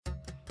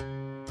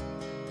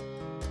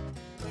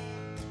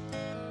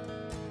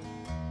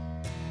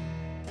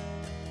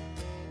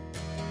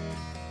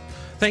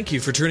Thank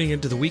you for tuning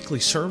into the weekly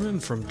sermon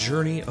from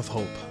Journey of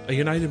Hope, a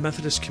United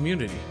Methodist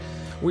community.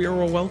 We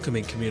are a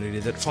welcoming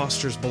community that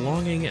fosters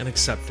belonging and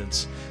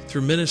acceptance.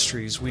 Through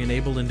ministries, we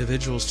enable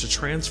individuals to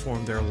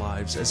transform their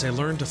lives as they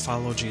learn to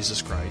follow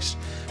Jesus Christ.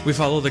 We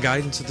follow the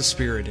guidance of the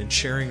Spirit in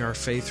sharing our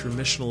faith through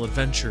missional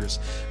adventures,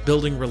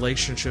 building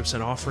relationships,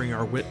 and offering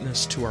our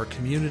witness to our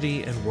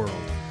community and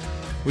world.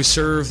 We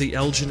serve the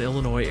Elgin,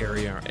 Illinois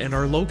area and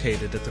are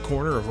located at the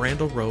corner of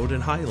Randall Road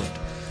and Highland.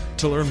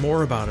 To learn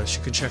more about us,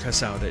 you can check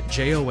us out at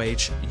johumc.org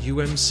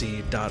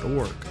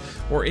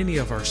or any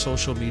of our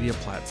social media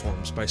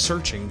platforms by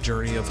searching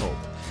Journey of Hope.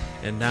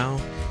 And now,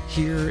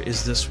 here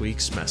is this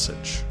week's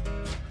message.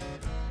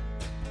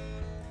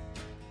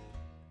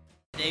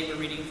 Today we're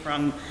reading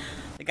from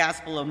the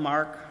Gospel of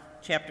Mark,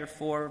 chapter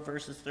 4,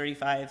 verses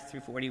 35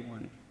 through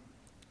 41.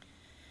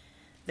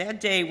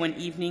 That day when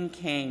evening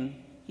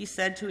came, he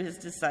said to his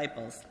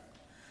disciples,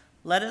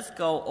 "Let us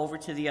go over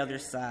to the other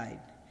side."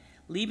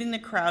 Leaving the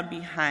crowd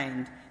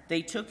behind,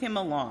 they took him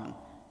along,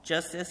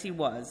 just as he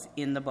was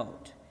in the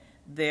boat.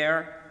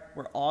 There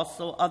were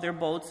also other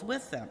boats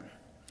with them.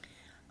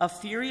 A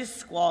furious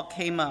squall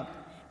came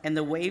up, and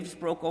the waves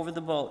broke over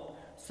the boat,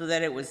 so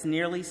that it was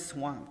nearly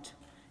swamped.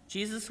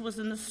 Jesus was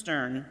in the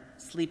stern,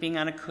 sleeping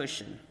on a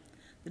cushion.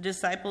 The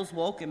disciples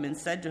woke him and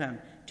said to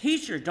him,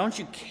 "Teacher, don't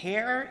you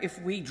care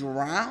if we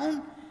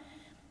drown?"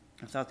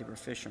 I thought they were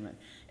fishermen.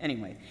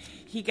 Anyway,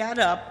 he got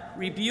up,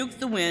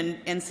 rebuked the wind,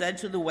 and said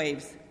to the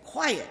waves,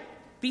 "Quiet,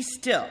 be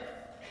still."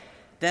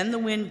 Then the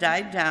wind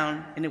died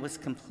down, and it was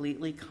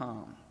completely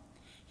calm.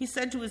 He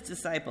said to his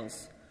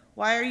disciples,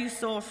 "Why are you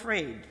so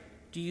afraid?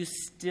 Do you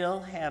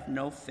still have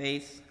no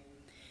faith?"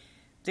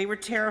 They were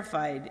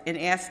terrified and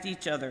asked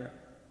each other,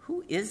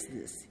 "Who is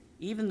this?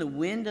 Even the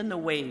wind and the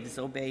waves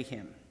obey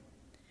him."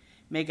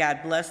 May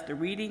God bless the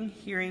reading,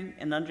 hearing,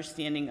 and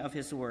understanding of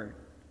his word.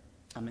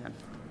 Amen.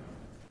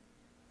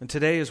 And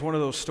today is one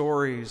of those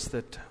stories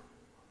that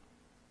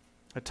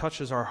it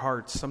touches our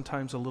hearts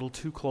sometimes a little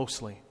too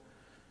closely.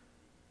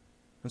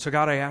 And so,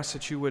 God, I ask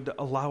that you would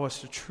allow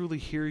us to truly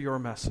hear your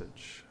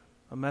message,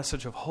 a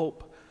message of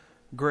hope,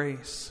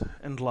 grace,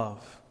 and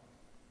love.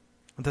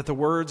 And that the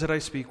words that I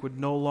speak would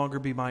no longer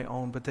be my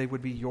own, but they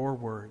would be your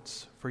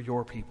words for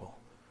your people.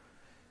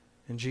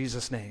 In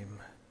Jesus' name,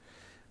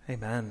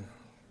 amen.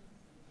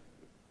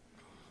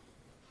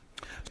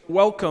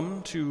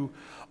 Welcome to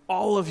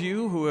all of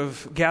you who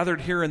have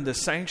gathered here in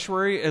this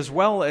sanctuary, as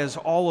well as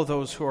all of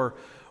those who are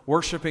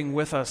worshiping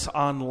with us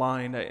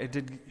online.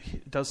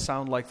 It does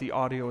sound like the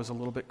audio is a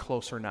little bit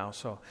closer now,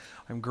 so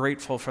I'm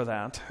grateful for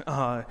that.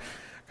 Because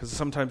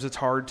sometimes it's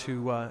hard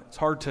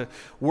to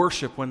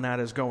worship when that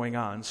is going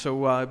on.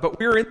 So, but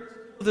we're in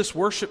this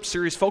worship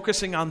series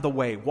focusing on the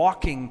way,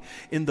 walking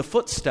in the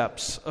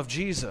footsteps of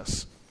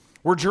Jesus.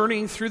 We're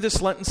journeying through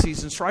this Lenten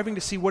season, striving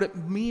to see what it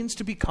means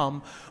to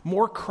become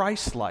more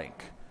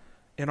Christ-like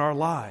in our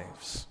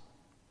lives.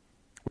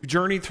 We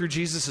journeyed through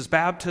Jesus'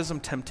 baptism,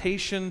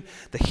 temptation,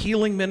 the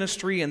healing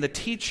ministry, and the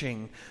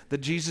teaching that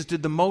Jesus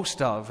did the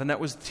most of, and that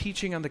was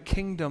teaching on the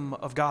kingdom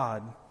of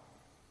God.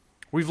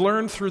 We've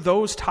learned through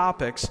those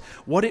topics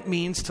what it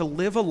means to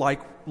live a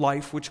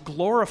life which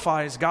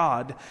glorifies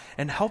God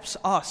and helps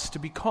us to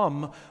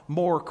become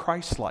more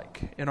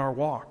Christ-like in our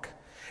walk.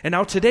 And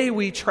now today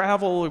we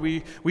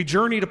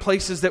journey to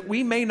places that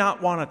we may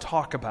not want to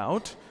talk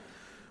about.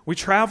 We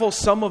travel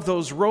some of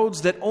those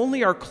roads that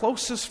only our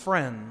closest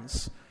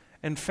friends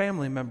and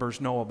family members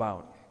know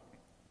about.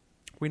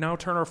 We now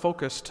turn our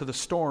focus to the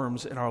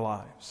storms in our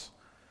lives,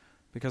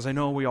 because I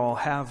know we all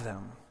have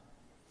them.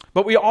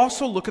 But we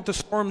also look at the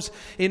storms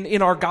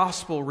in our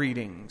gospel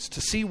readings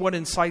to see what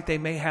insight they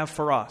may have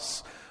for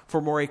us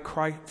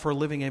for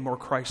living a more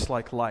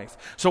Christ-like life.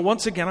 So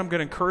once again, I'm going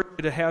to encourage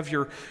you to have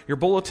your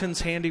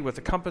bulletins handy with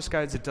the compass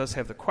guides. It does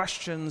have the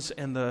questions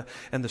and the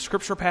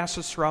scripture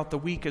passages throughout the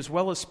week, as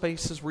well as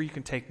spaces where you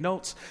can take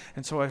notes.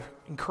 And so I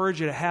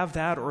encourage you to have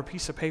that, or a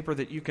piece of paper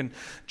that you can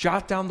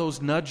jot down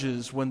those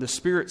nudges when the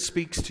Spirit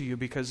speaks to you,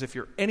 because if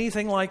you're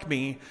anything like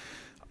me,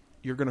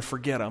 you're going to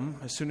forget them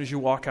as soon as you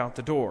walk out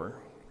the door.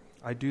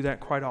 I do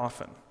that quite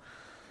often.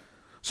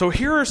 So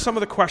here are some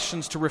of the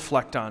questions to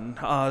reflect on.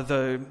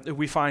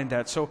 We find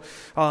that. So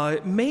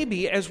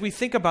maybe as we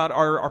think about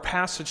our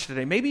passage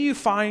today, maybe you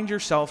find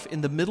yourself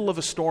in the middle of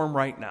a storm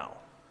right now.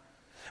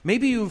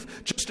 Maybe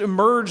you've just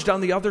emerged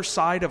on the other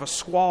side of a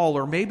squall,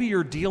 or maybe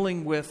you're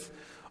dealing with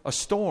a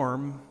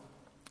storm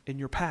in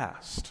your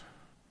past.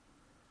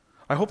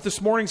 I hope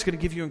this morning is going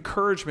to give you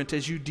encouragement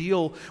as you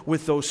deal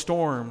with those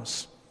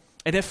storms.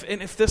 And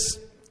if this,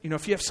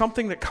 if you have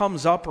something that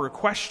comes up or a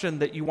question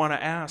that you want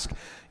to ask,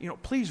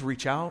 please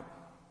reach out.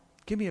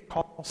 Give me a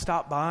call.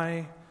 Stop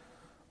by.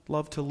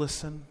 Love to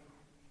listen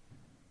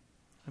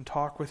and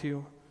talk with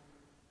you.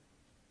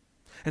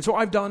 And so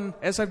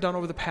as I've done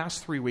over the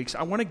past 3 weeks,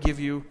 I want to give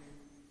you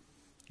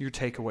your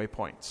takeaway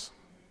points.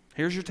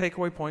 Here's your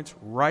takeaway points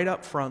right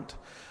up front.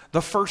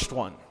 The first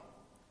one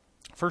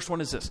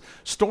is this: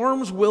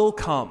 storms will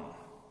come.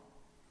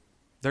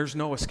 There's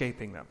no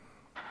escaping them.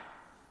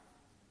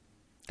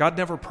 God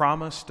never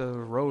promised a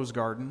rose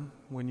garden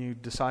when you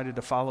decided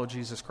to follow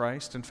Jesus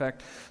Christ. In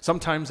fact,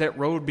 sometimes that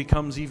road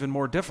becomes even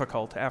more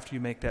difficult after you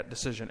make that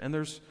decision, and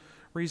there's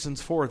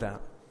reasons for that.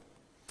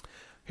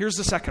 Here's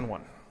the second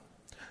one.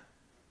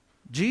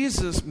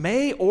 Jesus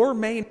may or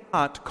may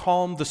not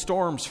calm the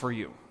storms for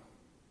you.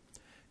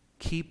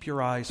 Keep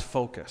your eyes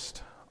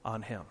focused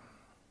on Him.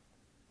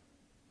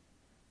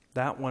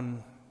 That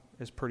one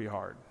is pretty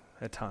hard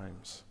at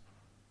times.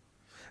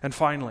 And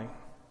finally,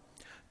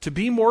 to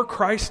be more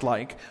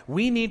Christ-like,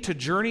 we need to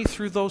journey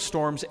through those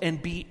storms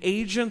and be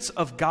agents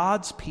of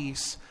God's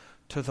peace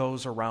to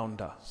those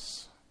around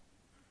us.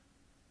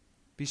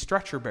 Be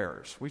stretcher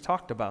bearers. We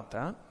talked about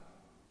that.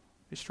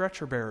 Be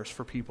stretcher bearers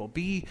for people.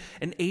 Be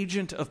an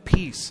agent of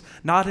peace,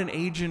 not an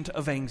agent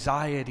of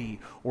anxiety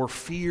or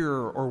fear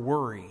or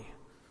worry.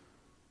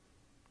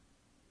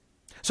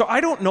 So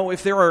I don't know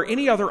if there are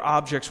any other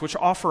objects which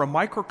offer a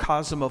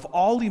microcosm of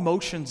all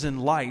emotions in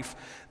life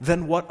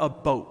than what a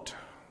boat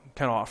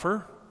can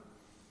offer.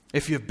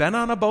 If you've been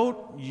on a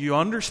boat, you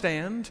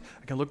understand.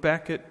 I can look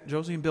back at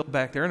Josie and Bill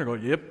back there and I go,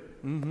 yep,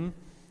 mm-hmm.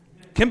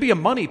 Can be a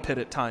money pit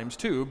at times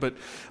too,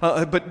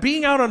 but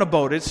being out on a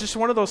boat, it's just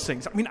one of those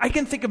things. I mean, I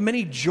can think of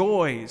many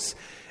joys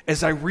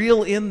as I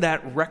reel in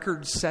that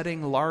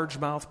record-setting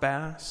largemouth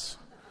bass.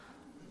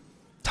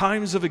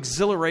 Times of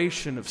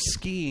exhilaration of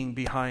skiing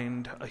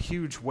behind a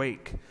huge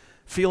wake,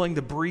 feeling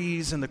the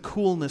breeze and the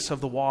coolness of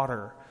the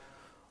water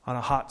on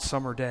a hot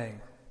summer day.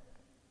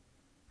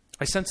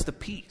 I sense the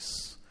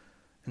peace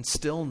and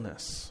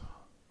stillness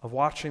of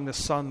watching the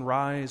sun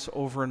rise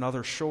over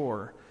another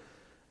shore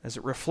as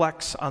it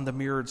reflects on the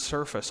mirrored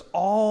surface,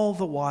 all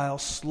the while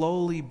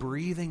slowly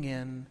breathing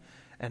in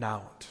and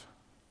out,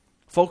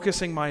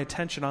 focusing my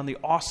attention on the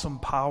awesome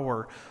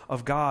power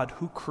of God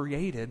who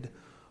created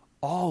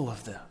all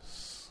of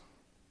this.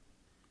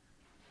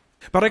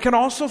 But I can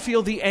also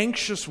feel the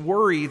anxious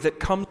worry that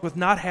comes with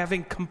not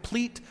having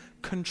complete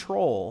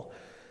control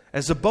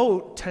as a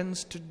boat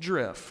tends to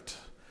drift.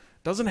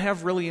 Doesn't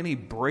have really any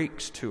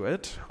brakes to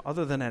it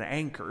other than an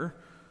anchor.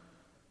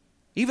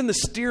 Even the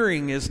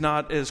steering is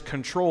not as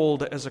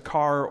controlled as a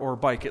car or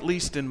bike, at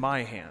least in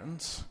my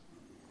hands.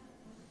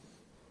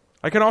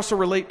 I can also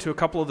relate to a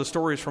couple of the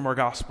stories from our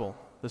gospel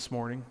this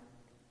morning.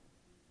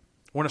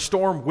 When a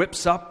storm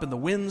whips up and the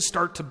winds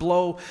start to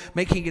blow,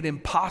 making it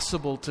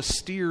impossible to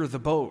steer the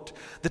boat.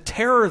 The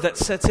terror that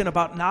sets in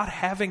about not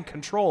having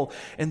control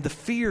and the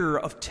fear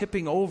of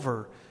tipping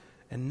over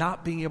and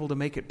not being able to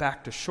make it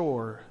back to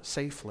shore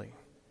safely.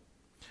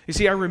 You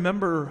see, I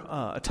remember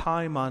a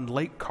time on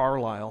Lake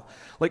Carlisle.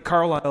 Lake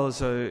Carlisle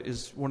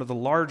is one of the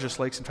largest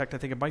lakes. In fact, I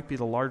think it might be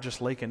the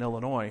largest lake in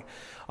Illinois,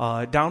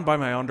 down by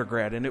my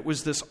undergrad. And it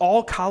was this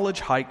all-college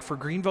hike for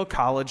Greenville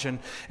College.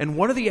 And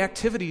one of the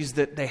activities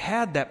that they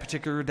had that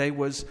particular day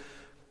was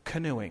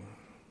canoeing.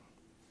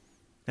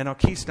 And now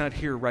Keith's not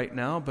here right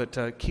now,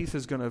 but Keith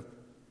is going to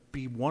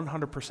be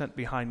 100%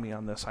 behind me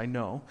on this, I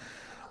know.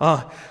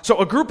 So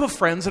a group of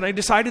friends, and I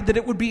decided that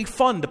it would be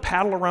fun to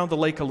paddle around the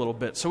lake a little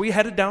bit. So we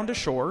headed down to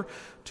shore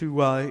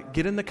to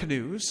get in the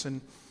canoes. And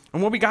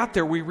when we got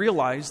there, we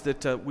realized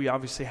that we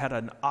obviously had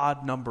an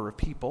odd number of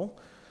people.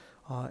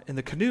 And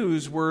the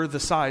canoes were the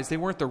size. They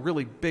weren't the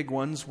really big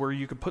ones where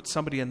you could put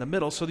somebody in the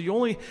middle. So you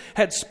only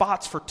had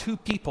spots for 2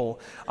 people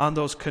on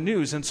those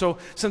canoes. And so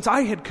since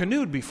I had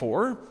canoed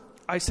before,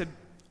 I said,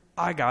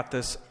 I got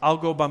this. I'll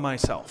go by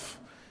myself.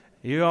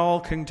 You all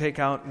can take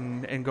out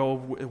and go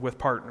with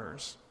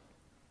partners.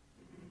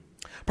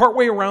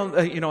 Partway around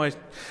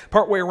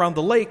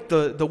the lake,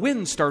 the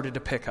wind started to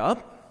pick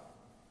up,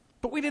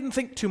 but we didn't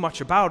think too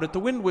much about it. The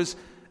wind was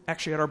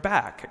actually at our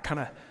back. It kind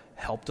of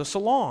helped us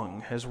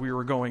along as we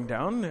were going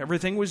down.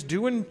 Everything was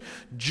doing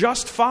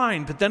just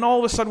fine, but then all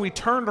of a sudden we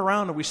turned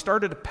around and we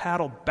started to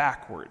paddle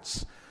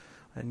backwards.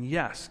 And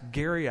yes,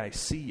 Gary, I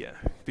see you,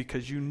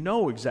 because you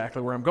know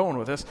exactly where I'm going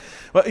with this.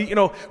 But,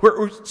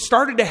 we're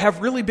started to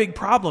have really big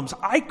problems.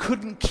 I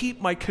couldn't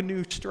keep my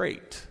canoe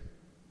straight.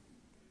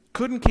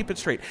 Couldn't keep it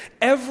straight.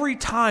 Every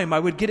time I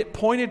would get it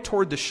pointed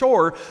toward the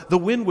shore, the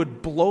wind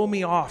would blow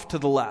me off to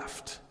the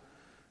left.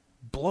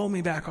 Blow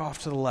me back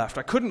off to the left.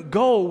 I couldn't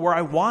go where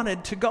I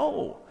wanted to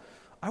go.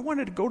 I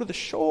wanted to go to the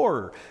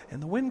shore,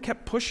 and the wind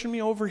kept pushing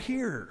me over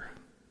here.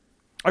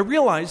 I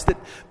realized that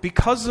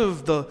because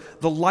of the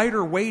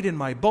lighter weight in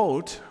my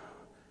boat,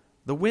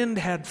 the wind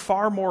had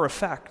far more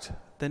effect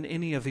than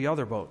any of the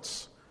other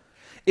boats.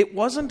 It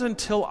wasn't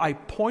until I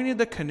pointed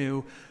the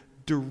canoe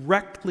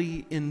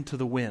directly into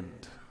the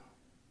wind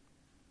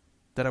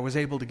that I was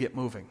able to get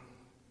moving.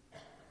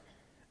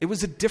 It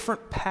was a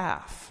different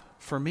path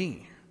for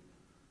me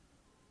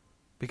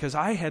because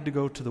I had to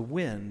go to the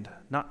wind,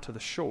 not to the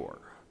shore.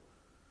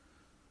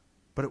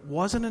 But it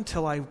wasn't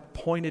until I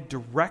pointed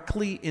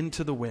directly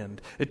into the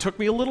wind. It took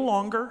me a little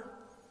longer,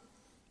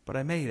 but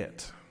I made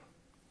it.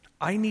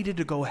 I needed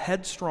to go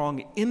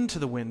headstrong into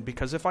the wind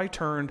because if I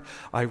turned,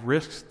 I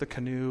risked the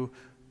canoe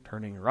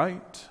turning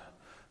right,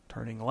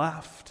 turning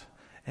left,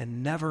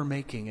 and never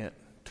making it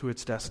to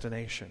its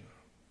destination.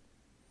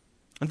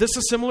 And this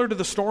is similar to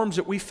the storms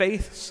that we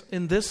face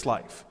in this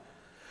life.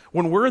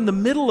 When we're in the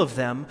middle of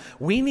them,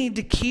 we need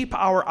to keep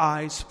our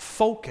eyes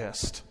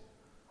focused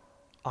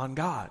on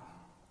God.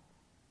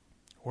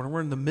 When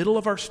we're in the middle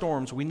of our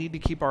storms, we need to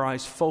keep our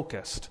eyes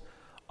focused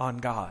on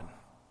God.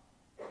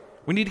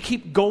 We need to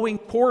keep going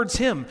towards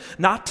Him,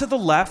 not to the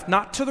left,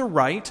 not to the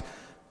right,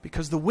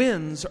 because the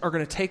winds are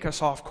going to take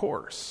us off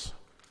course.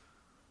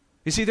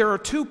 You see, there are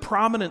two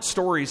prominent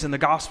stories in the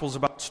Gospels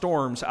about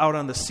storms out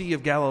on the Sea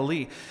of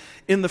Galilee.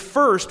 In the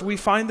first, we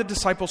find the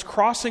disciples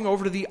crossing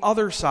over to the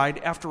other side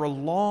after a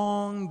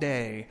long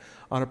day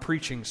on a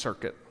preaching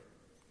circuit.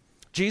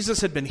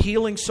 Jesus had been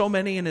healing so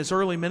many in His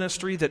early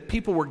ministry that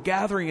people were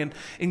gathering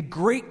in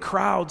great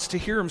crowds to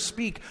hear Him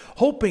speak,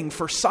 hoping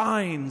for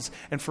signs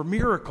and for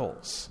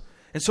miracles.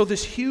 And so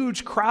this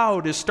huge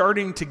crowd is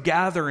starting to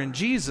gather, and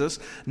Jesus,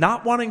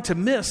 not wanting to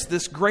miss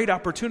this great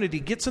opportunity,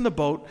 gets in the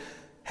boat,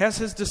 has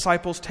His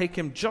disciples take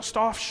Him just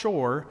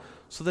offshore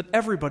so that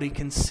everybody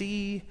can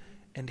see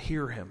and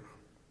hear Him.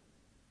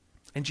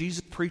 And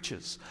Jesus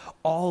preaches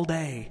all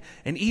day,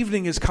 and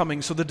evening is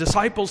coming, so the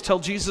disciples tell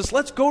Jesus,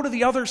 let's go to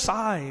the other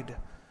side.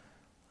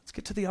 Let's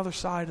get to the other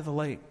side of the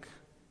lake.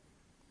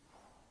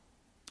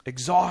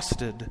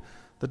 Exhausted,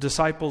 the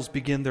disciples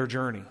begin their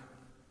journey.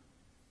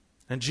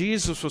 And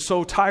Jesus was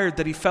so tired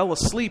that He fell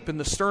asleep in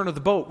the stern of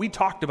the boat. We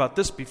talked about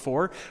this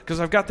before,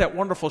 because I've got that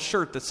wonderful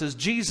shirt that says,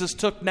 Jesus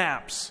took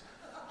naps.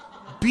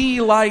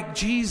 Be like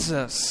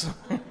Jesus.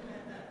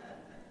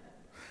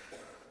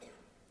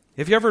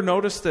 Have you ever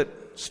noticed that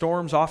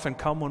storms often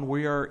come when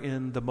we are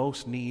in the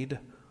most need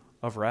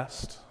of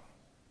rest?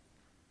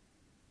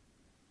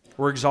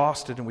 We're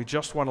exhausted and we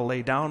just want to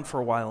lay down for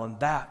a while, and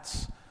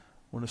that's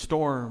when the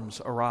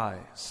storms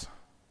arise.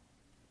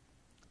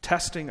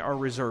 Testing our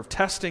reserve,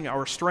 testing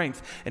our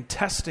strength, and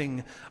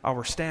testing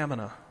our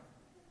stamina.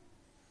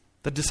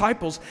 The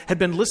disciples had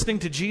been listening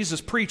to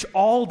Jesus preach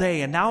all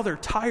day, and now they're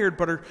tired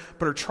but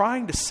are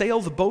trying to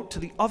sail the boat to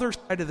the other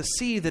side of the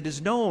sea that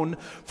is known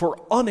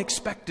for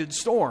unexpected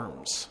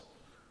storms.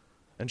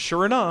 And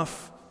sure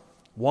enough,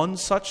 one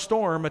such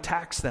storm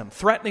attacks them,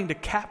 threatening to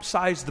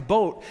capsize the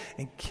boat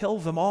and kill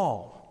them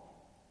all.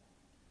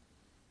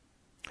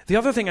 The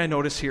other thing I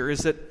notice here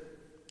is that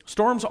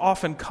storms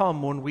often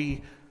come when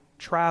we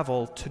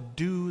travel to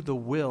do the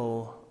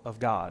will of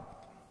God.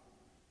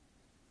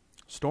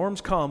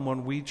 Storms come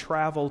when we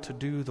travel to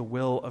do the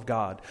will of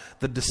God.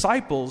 The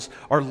disciples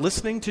are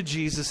listening to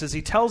Jesus as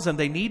He tells them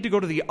they need to go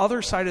to the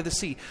other side of the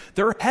sea.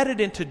 They're headed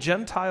into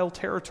Gentile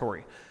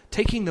territory,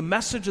 taking the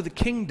message of the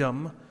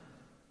kingdom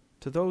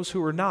to those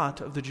who are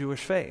not of the Jewish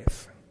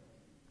faith.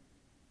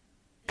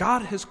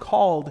 God has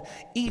called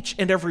each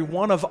and every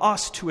one of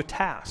us to a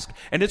task.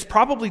 And it's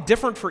probably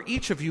different for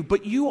each of you,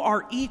 but you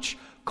are each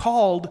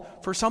called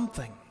for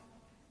something.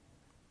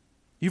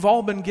 You've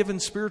all been given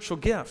spiritual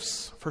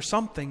gifts for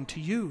something to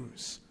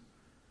use.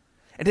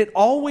 And it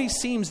always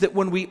seems that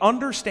when we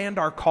understand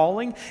our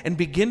calling and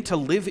begin to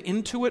live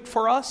into it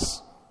for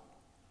us,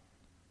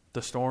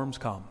 the storms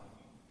come.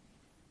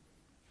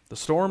 The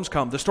storms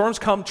come. The storms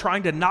come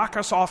trying to knock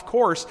us off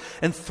course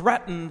and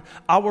threaten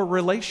our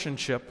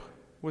relationship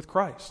with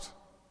Christ.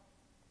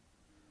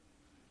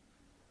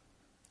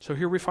 So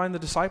here we find the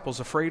disciples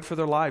afraid for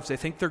their lives. They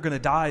think they're going to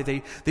die.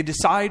 They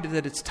decide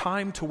that it's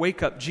time to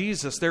wake up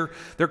Jesus. Their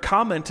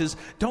comment is,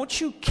 don't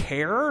you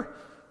care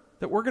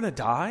that we're going to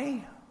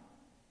die?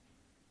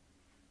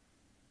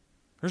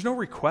 There's no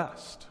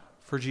request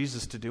for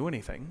Jesus to do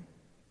anything.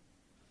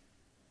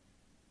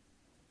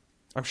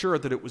 I'm sure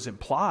that it was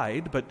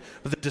implied, but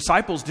the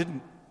disciples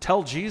didn't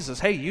tell Jesus,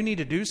 hey, you need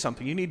to do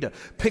something. You need to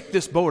pick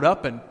this boat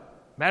up and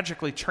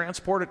magically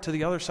transport it to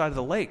the other side of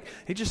the lake.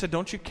 He just said,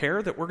 don't you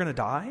care that we're going to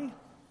die?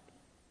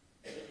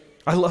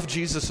 I love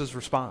Jesus'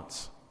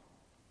 response.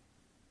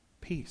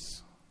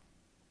 Peace.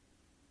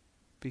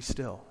 Be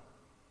still.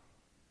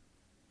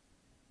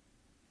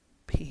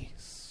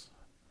 Peace.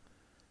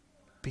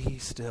 Be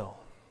still.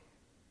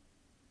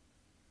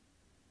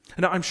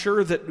 And I'm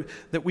sure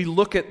that we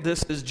look at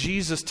this as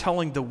Jesus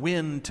telling the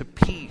wind to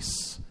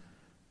peace,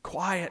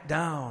 quiet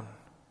down.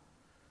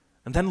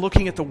 And then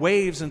looking at the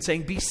waves and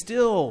saying, be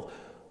still,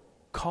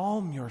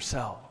 calm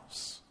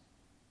yourselves.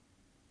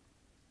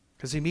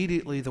 Because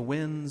immediately the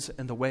winds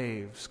and the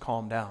waves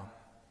calmed down.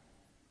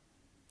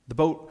 The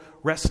boat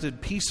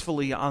rested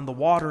peacefully on the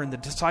water, and the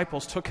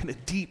disciples took in a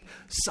deep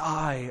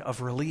sigh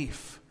of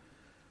relief.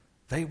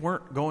 They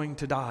weren't going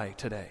to die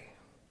today.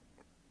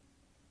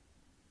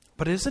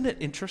 But isn't it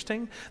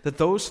interesting that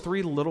those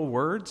three little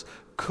words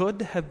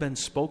could have been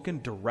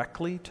spoken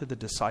directly to the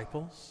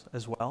disciples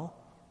as well?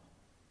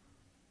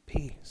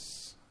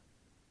 Peace.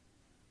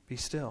 Be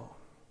still.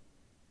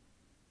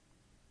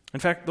 In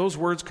fact, those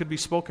words could be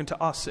spoken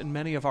to us in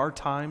many of our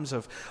times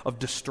of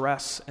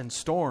distress and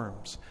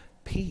storms.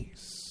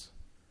 Peace.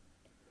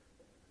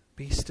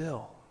 Be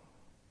still.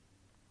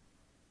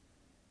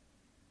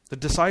 The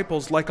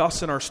disciples, like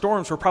us in our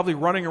storms, were probably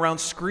running around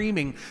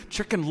screaming,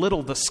 Chicken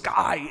Little, the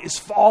sky is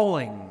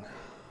falling.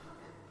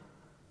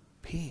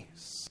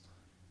 Peace.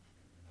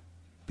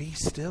 Be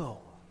still.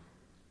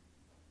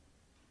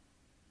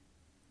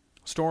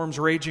 Storms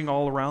raging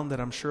all around that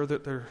I'm sure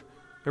that they're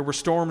There were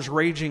storms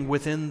raging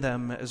within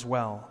them as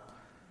well.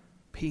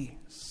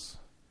 Peace.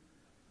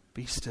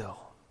 Be still.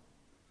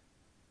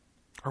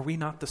 Are we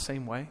not the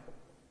same way?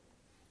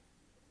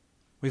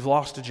 We've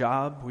lost a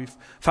job. We've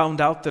found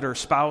out that our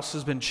spouse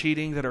has been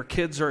cheating, that our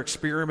kids are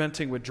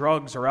experimenting with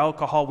drugs or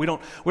alcohol. We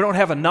don't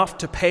have enough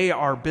to pay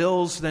our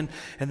bills. And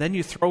then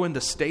you throw in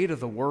the state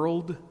of the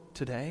world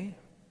today.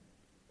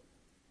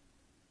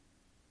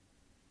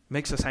 It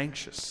makes us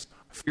anxious,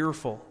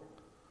 fearful,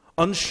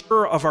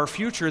 unsure of our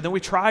future. Then we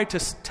try to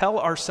tell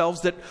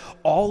ourselves that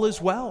all is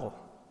well,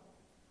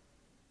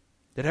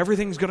 that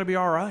everything's going to be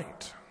all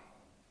right.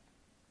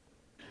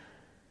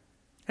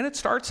 And it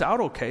starts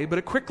out okay, but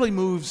it quickly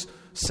moves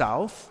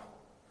south.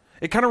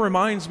 It kind of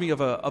reminds me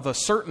of a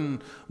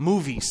certain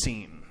movie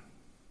scene.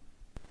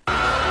 Remain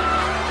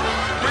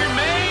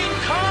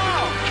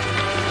calm.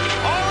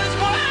 All is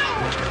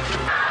well.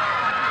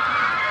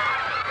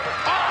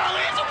 All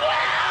is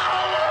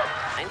well.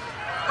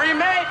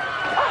 Remain.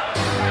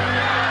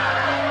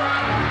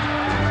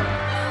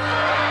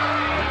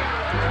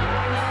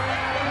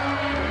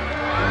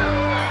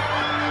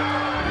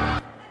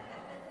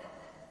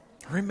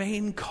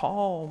 Remain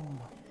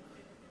calm.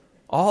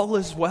 All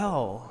is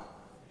well.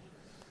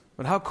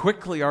 But how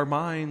quickly our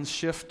minds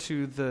shift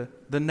to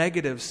the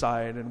negative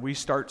side and we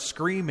start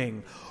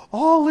screaming,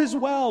 all is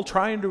well,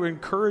 trying to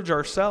encourage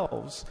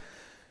ourselves.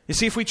 You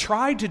see, if we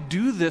try to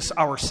do this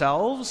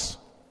ourselves,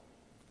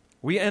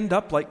 we end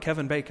up like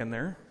Kevin Bacon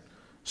there,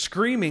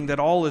 screaming that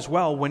all is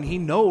well when he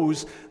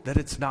knows that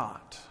it's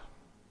not.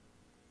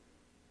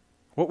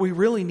 What we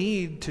really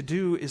need to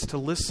do is to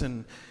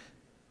listen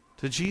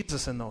to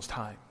Jesus in those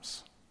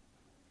times.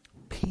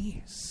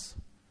 Peace.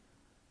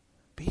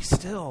 Be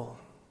still.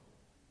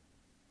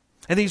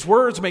 And these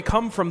words may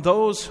come from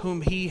those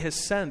whom he has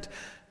sent,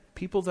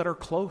 people that are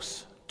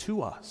close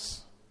to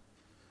us.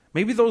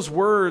 Maybe those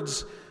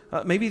words,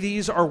 maybe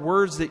these are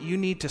words that you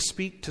need to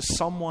speak to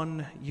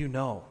someone you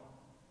know.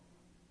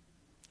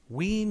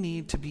 We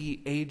need to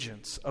be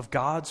agents of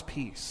God's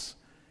peace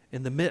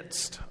in the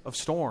midst of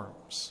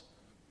storms.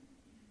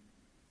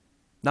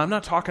 Now, I'm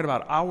not talking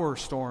about our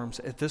storms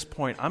at this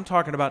point. I'm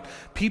talking about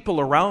people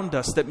around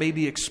us that may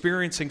be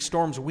experiencing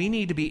storms. We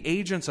need to be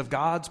agents of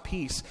God's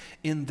peace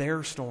in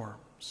their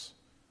storms.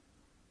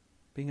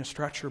 Being a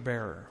stretcher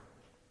bearer.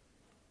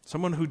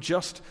 Someone who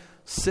just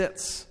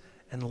sits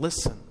and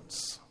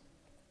listens.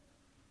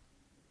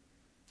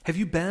 Have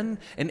you been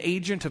an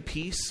agent of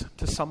peace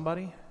to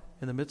somebody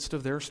in the midst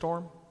of their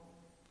storm?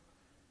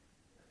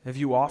 Have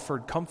you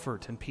offered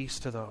comfort and peace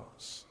to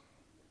those?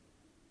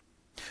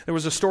 There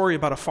was a story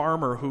about a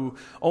farmer who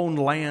owned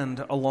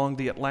land along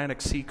the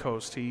Atlantic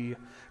seacoast. He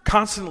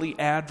constantly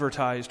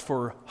advertised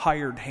for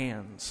hired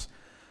hands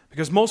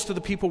because most of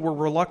the people were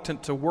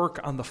reluctant to work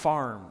on the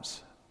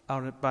farms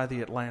out by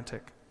the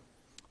Atlantic.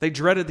 They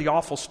dreaded the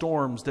awful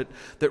storms that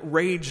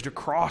raged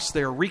across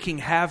there, wreaking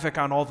havoc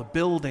on all the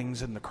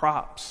buildings and the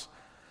crops.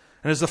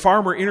 And as the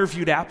farmer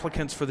interviewed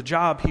applicants for the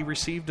job, he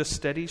received a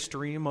steady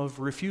stream of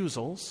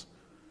refusals.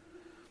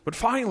 But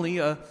finally,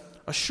 a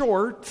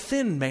short,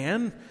 thin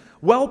man,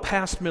 well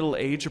past middle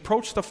age,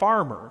 approached the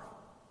farmer.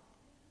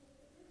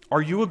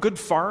 "Are you a good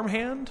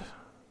farmhand?"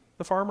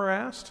 the farmer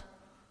asked.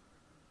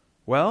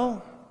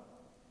 "Well,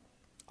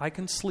 I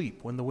can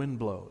sleep when the wind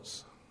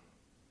blows."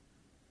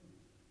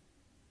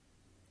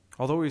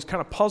 Although he was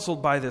kind of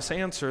puzzled by this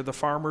answer, the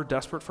farmer,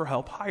 desperate for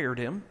help, hired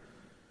him.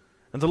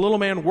 And the little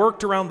man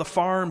worked around the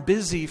farm,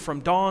 busy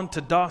from dawn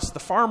to dusk. The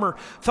farmer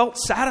felt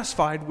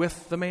satisfied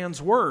with the man's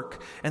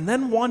work. And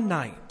then one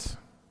night,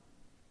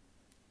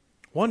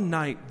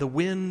 the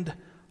wind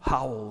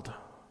howled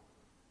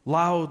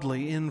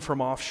loudly in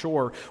from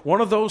offshore.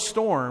 One of those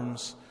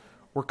storms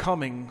were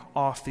coming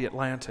off the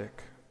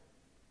Atlantic.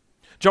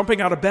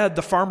 Jumping out of bed,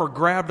 the farmer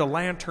grabbed a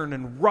lantern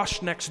and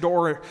rushed next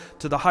door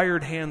to the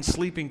hired hand's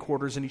sleeping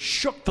quarters, and he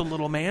shook the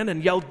little man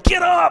and yelled,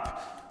 "Get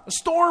up! A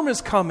storm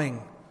is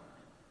coming!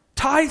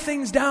 Tie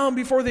things down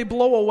before they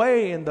blow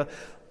away." And the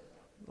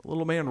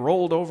little man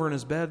rolled over in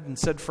his bed and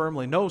said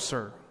firmly, "No,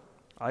 sir,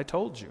 I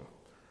told you.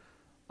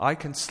 I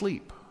can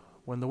sleep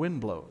when the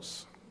wind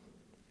blows."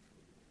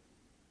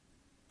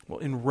 Well,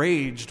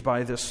 enraged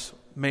by this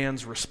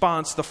man's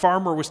response, the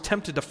farmer was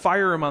tempted to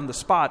fire him on the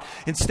spot.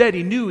 Instead,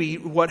 he knew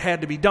what had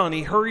to be done.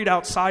 He hurried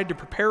outside to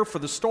prepare for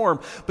the storm,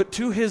 but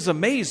to his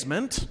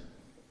amazement,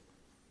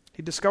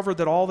 he discovered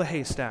that all the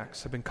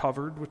haystacks had been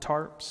covered with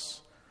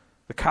tarps.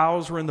 The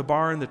cows were in the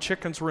barn, the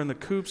chickens were in the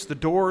coops, the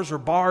doors were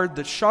barred,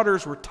 the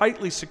shutters were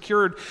tightly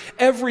secured.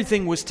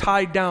 Everything was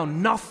tied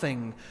down.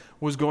 Nothing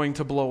was going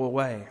to blow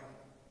away.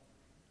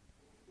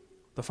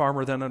 The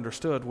farmer then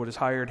understood what his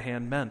hired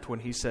hand meant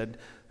when he said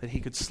that he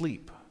could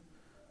sleep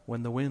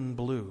when the wind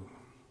blew.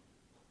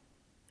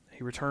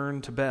 He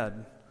returned to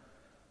bed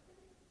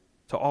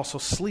to also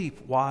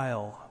sleep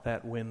while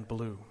that wind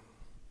blew.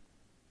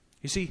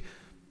 You see,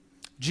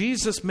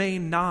 Jesus may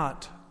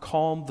not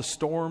calm the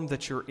storm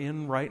that you're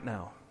in right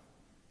now.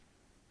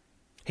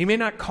 He may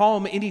not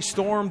calm any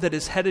storm that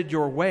is headed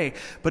your way,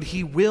 but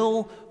he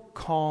will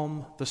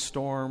calm the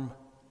storm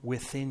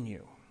within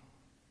you.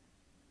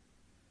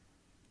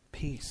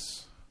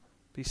 peace,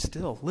 be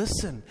still.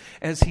 Listen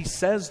as he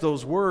says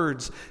those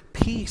words,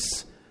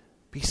 peace,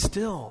 be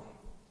still.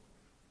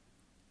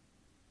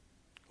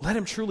 Let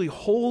him truly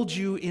hold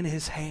you in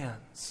his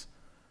hands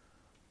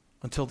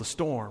until the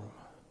storm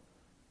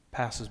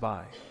passes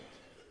by.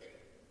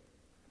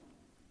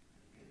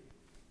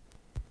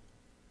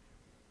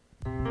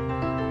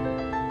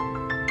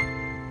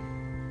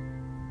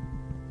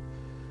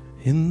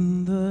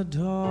 In the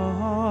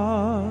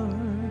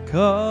dark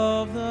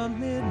of the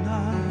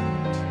midnight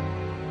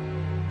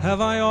have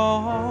I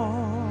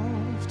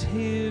oft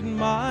hid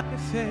my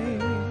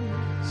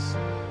face,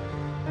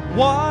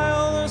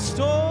 while the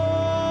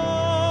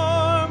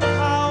storm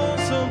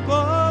howls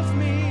above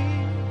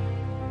me,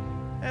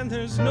 and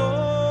there's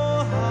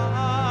no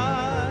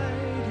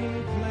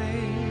hiding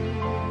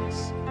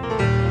place.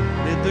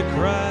 Mid the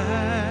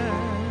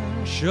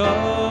crash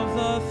of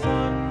the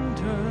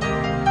thunder,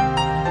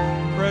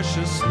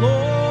 precious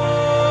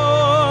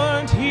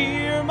Lord,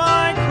 hear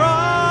my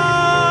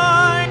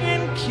cry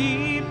and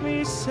keep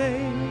me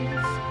safe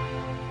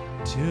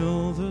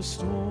till the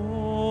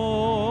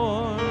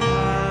storm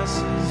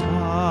passes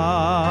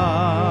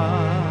by.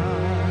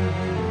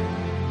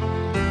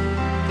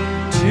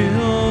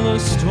 Till the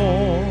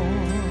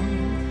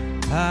storm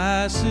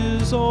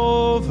passes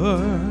over,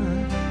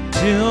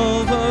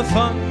 till the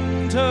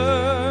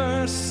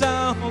thunder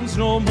sounds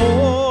no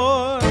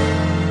more,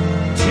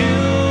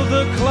 till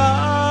the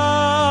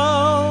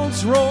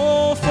clouds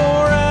roll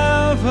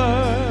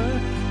forever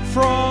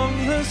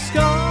from the sky,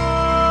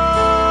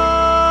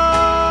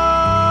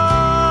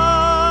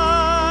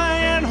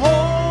 and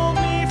hold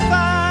me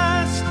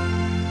fast,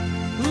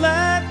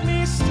 let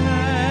me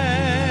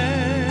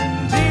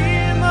stand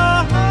in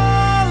the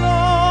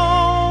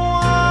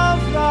hollow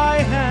of thy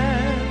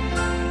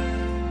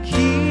hand,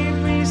 keep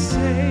me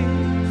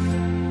safe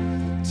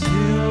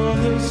till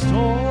the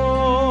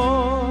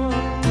storm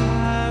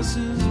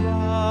passes by.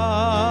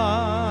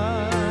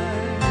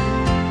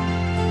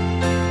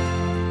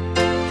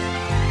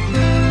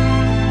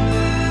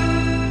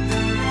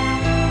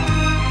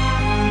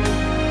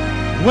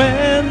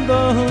 When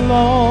the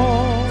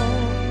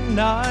long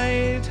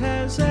night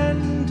has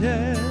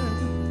ended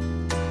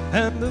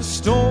and the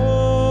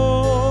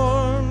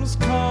storms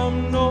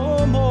come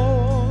no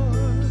more,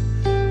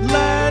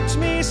 let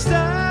me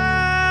stand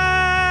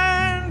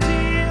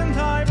in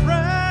thy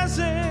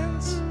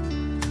presence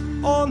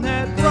on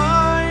that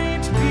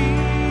bright,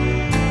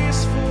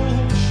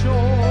 peaceful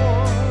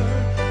shore,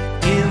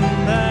 in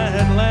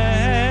that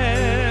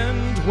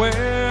land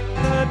where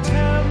the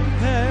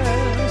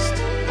tempest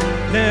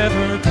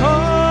never comes.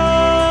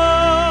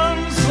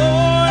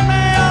 Lord,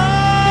 may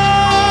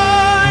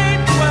I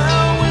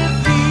dwell with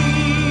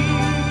thee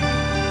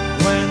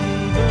when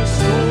the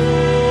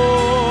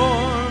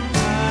storm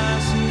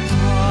passes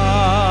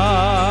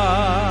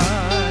by,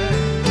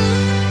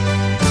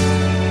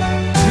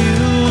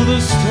 till the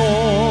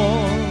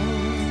storm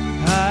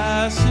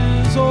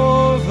passes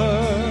over,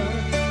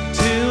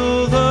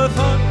 till the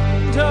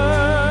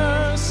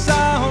thunder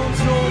sounds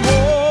no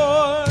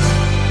more,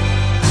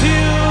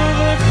 till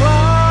the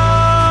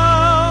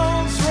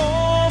clouds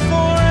roll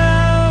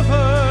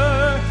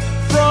forever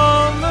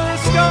from the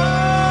sky,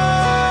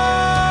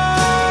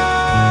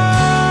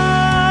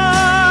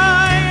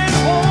 and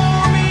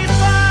hold me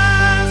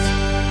fast,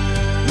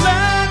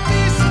 let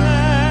me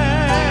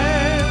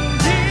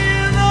stand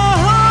in the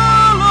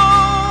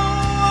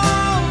hollow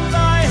of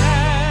thy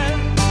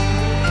hand,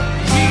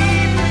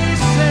 keep me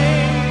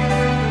safe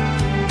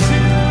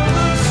till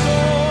the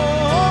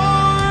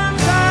storm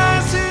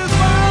passes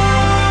by.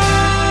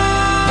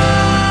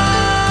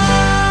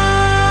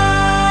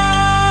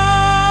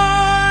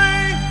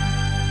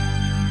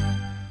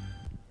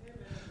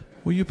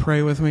 Will you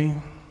pray with me?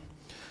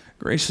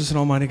 Gracious and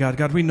almighty God,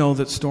 God, we know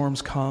that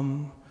storms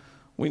come.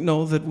 We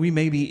know that we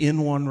may be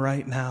in one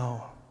right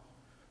now.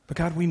 But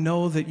God, we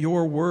know that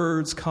your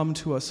words come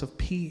to us of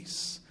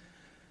peace.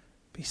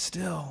 Be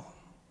still.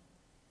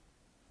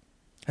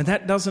 And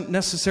that doesn't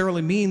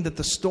necessarily mean that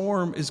the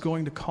storm is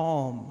going to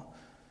calm.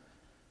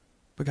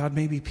 But God,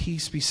 maybe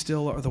peace, be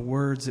still are the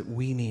words that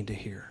we need to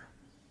hear,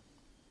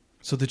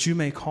 so that you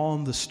may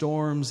calm the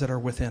storms that are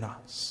within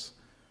us,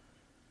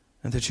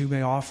 and that you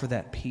may offer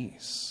that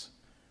peace,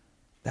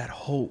 that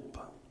hope.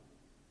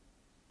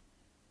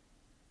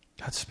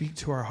 God, speak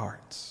to our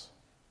hearts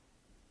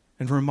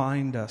and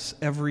remind us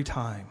every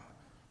time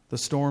the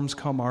storms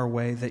come our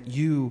way that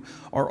you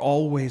are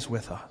always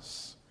with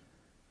us,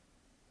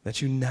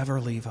 that you never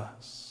leave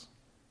us,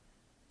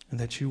 and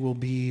that you will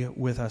be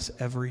with us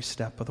every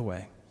step of the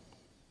way.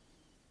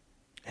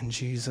 In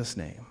Jesus'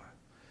 name,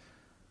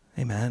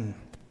 amen.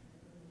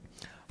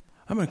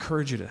 I'm going to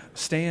encourage you to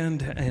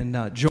stand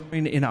and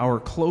join in our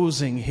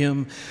closing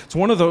hymn. It's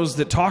one of those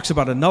that talks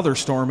about another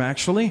storm,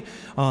 actually.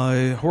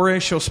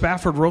 Horatio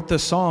Spafford wrote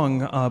this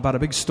song about a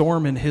big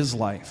storm in his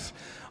life.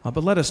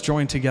 But let us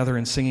join together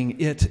in singing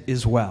 "It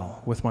Is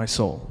Well with My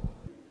Soul."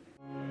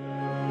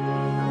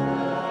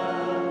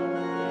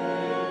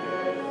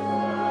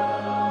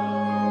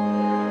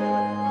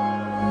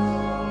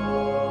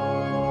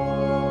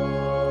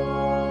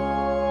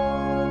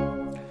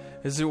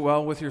 Is it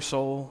well with your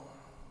soul?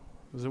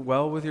 Is it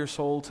well with your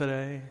soul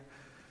today?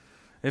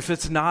 If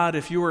it's not,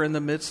 if you are in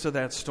the midst of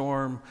that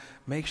storm,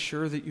 make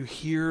sure that you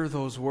hear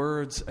those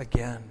words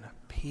again.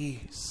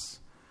 Peace.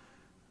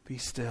 Be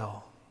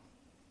still.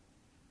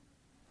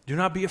 Do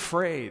not be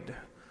afraid.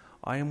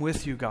 I am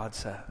with you, God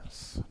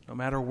says. No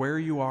matter where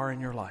you are in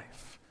your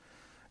life,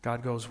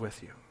 God goes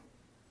with you.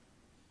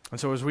 And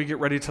so as we get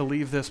ready to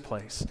leave this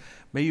place,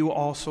 may you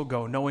also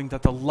go knowing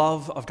that the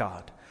love of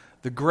God,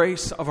 the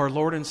grace of our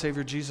Lord and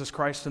Savior Jesus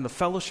Christ, and the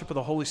fellowship of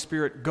the Holy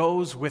Spirit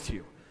goes with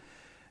you.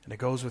 And it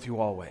goes with you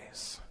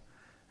always.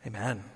 Amen.